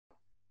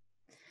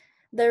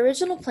The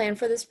original plan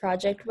for this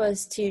project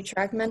was to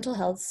track mental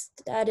health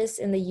status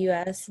in the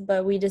US,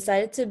 but we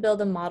decided to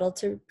build a model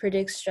to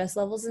predict stress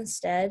levels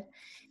instead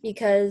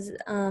because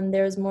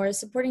there was more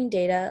supporting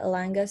data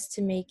allowing us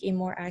to make a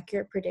more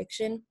accurate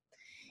prediction.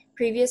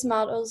 Previous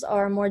models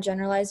are more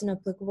generalized and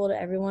applicable to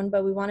everyone,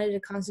 but we wanted to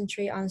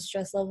concentrate on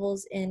stress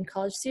levels in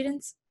college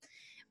students.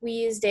 We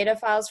used data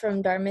files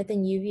from Dartmouth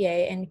and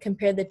UVA and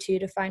compared the two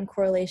to find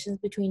correlations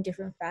between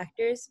different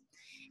factors.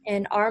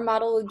 And our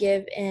model will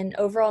give an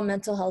overall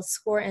mental health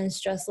score and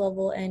stress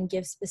level and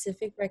give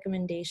specific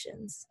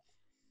recommendations.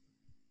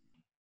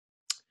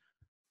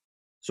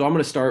 So I'm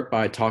going to start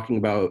by talking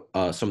about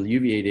some of the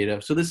UVA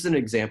data. So this is an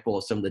example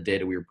of some of the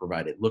data we were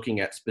provided.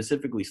 Looking at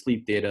specifically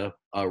sleep data,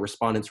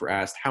 respondents were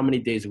asked, how many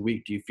days a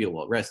week do you feel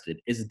well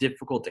rested? Is it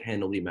difficult to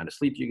handle the amount of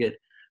sleep you get?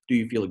 Do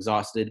you feel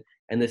exhausted?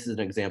 And this is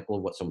an example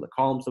of what some of the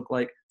columns look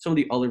like. Some of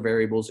the other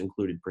variables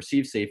included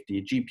perceived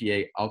safety,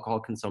 GPA, alcohol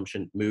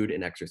consumption, mood,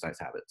 and exercise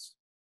habits.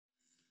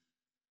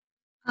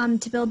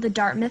 To build the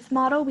Dartmouth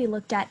model, we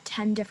looked at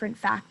 10 different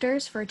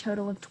factors for a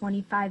total of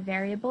 25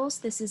 variables.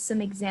 This is some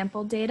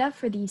example data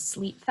for the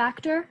sleep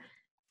factor.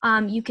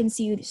 You can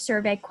see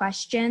survey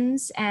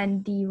questions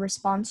and the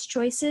response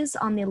choices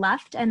on the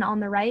left, and on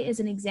the right is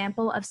an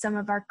example of some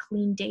of our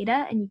clean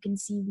data, and you can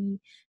see we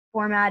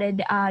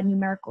formatted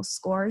numerical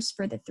scores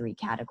for the 3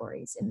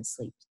 categories in the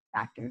sleep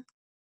factor.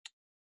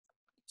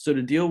 So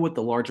to deal with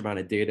the large amount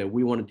of data,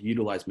 we wanted to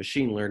utilize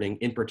machine learning,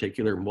 in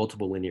particular,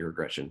 multiple linear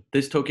regression.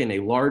 This took in a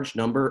large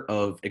number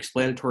of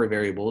explanatory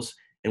variables,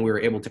 and we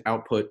were able to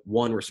output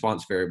one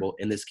response variable,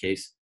 in this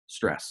case,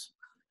 stress.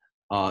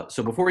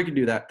 So before we could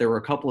do that, there were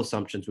a couple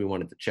assumptions we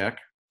wanted to check.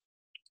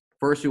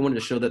 First, we wanted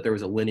to show that there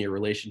was a linear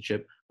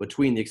relationship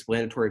between the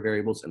explanatory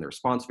variables and the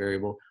response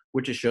variable,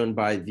 which is shown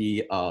by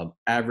the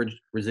average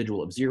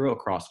residual of 0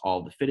 across all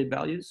of the fitted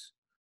values.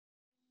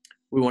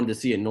 We wanted to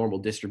see a normal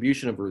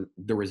distribution of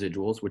the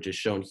residuals, which is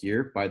shown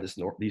here by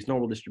these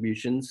normal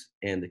distributions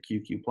and the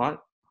QQ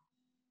plot.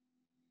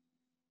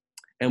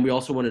 And we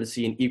also wanted to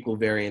see an equal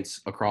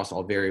variance across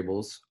all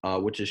variables,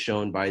 which is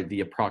shown by the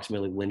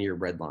approximately linear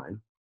red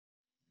line.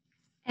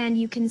 And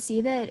you can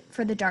see that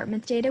for the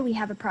Dartmouth data, we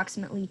have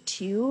approximately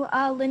 2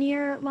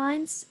 linear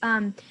lines.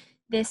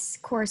 This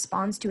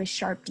corresponds to a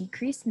sharp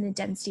decrease in the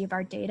density of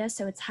our data,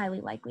 so it's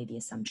highly likely the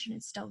assumption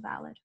is still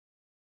valid.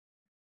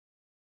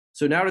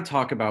 So now to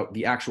talk about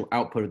the actual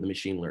output of the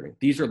machine learning.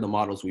 These are the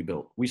models we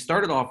built. We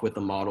started off with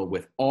a model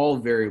with all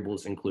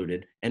variables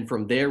included, and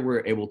from there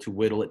we're able to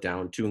whittle it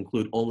down to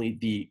include only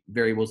the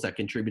variables that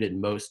contributed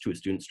most to a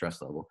student's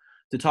stress level.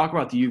 To talk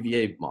about the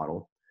UVA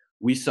model,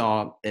 we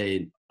saw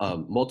a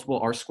multiple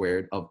R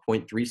squared of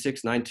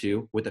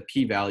 0.3692 with a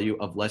p-value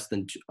of less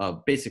than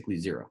basically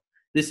 0.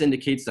 This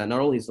indicates that not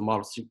only is the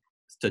model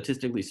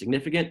statistically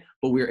significant,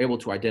 but we were able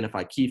to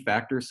identify key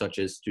factors such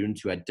as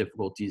students who had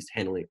difficulties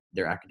handling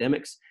their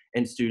academics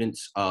and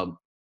students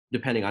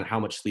depending on how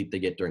much sleep they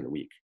get during the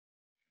week.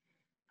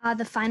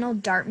 The final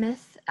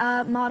Dartmouth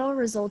model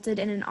resulted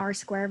in an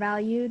R-square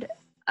valued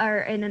of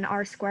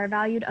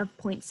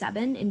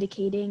 0.7,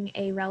 indicating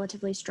a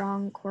relatively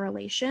strong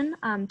correlation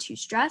to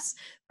stress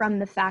from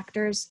the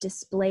factors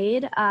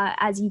displayed.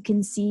 As you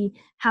can see,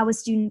 how a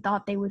student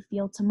thought they would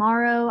feel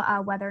tomorrow,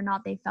 whether or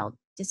not they felt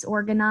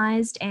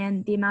disorganized,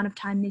 and the amount of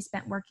time they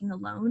spent working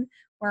alone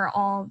were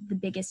all the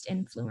biggest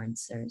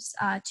influencers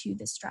to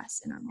the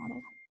stress in our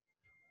model.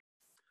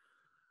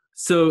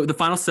 So the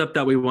final step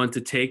that we wanted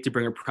to take to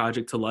bring our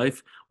project to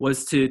life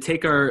was to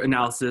take our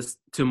analysis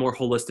to a more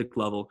holistic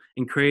level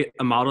and create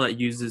a model that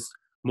uses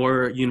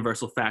more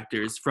universal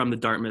factors from the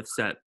Dartmouth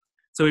set.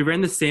 So we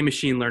ran the same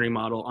machine learning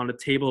model on a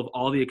table of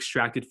all the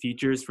extracted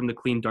features from the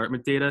clean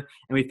Dartmouth data,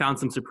 and we found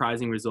some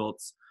surprising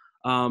results.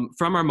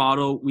 From our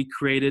model, we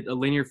created a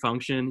linear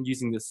function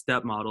using the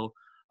step model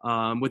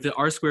with the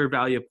R-squared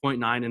value of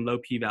 0.9 and low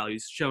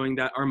p-values, showing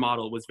that our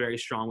model was very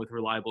strong with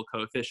reliable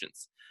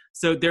coefficients.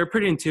 So they're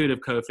pretty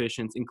intuitive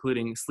coefficients,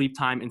 including sleep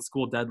time and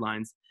school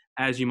deadlines,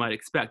 as you might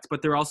expect,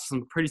 but there are also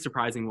some pretty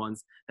surprising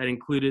ones that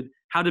included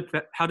how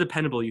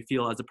dependable you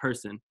feel as a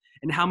person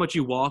and how much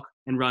you walk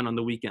and run on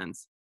the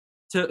weekends.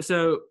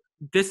 So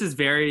this is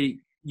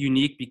very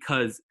unique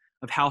because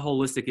of how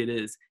holistic it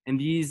is. And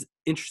these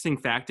interesting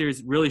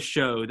factors really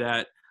show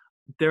that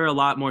there are a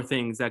lot more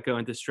things that go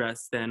into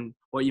stress than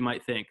what you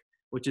might think,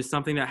 which is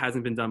something that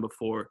hasn't been done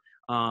before.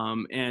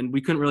 And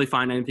we couldn't really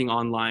find anything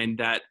online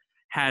that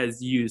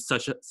has used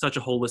such a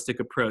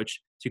holistic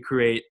approach to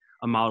create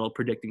a model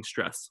predicting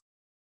stress.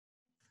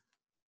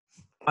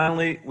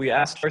 Finally, we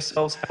asked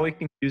ourselves how we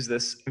can use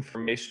this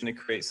information to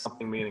create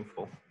something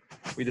meaningful.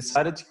 We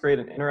decided to create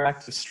an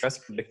interactive stress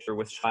predictor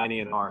with Shiny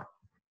and R.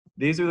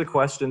 These are the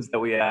questions that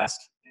we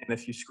asked, and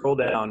if you scroll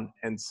down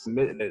and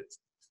submit it,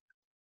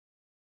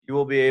 you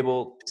will be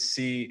able to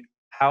see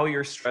how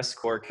your stress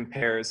score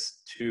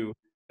compares to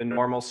the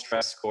normal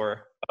stress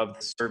score of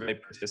the survey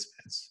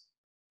participants.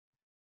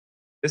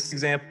 This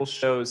example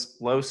shows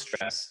low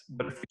stress,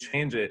 but if we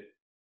change it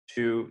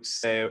to,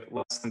 say,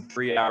 less than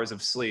 3 hours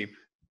of sleep,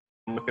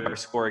 and look at our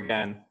score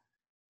again,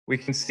 we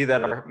can see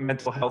that our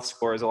mental health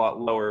score is a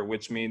lot lower,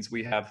 which means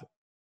we have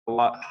a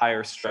lot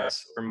higher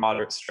stress or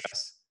moderate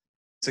stress.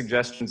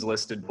 Suggestions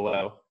listed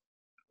below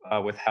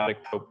with how to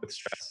cope with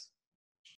stress.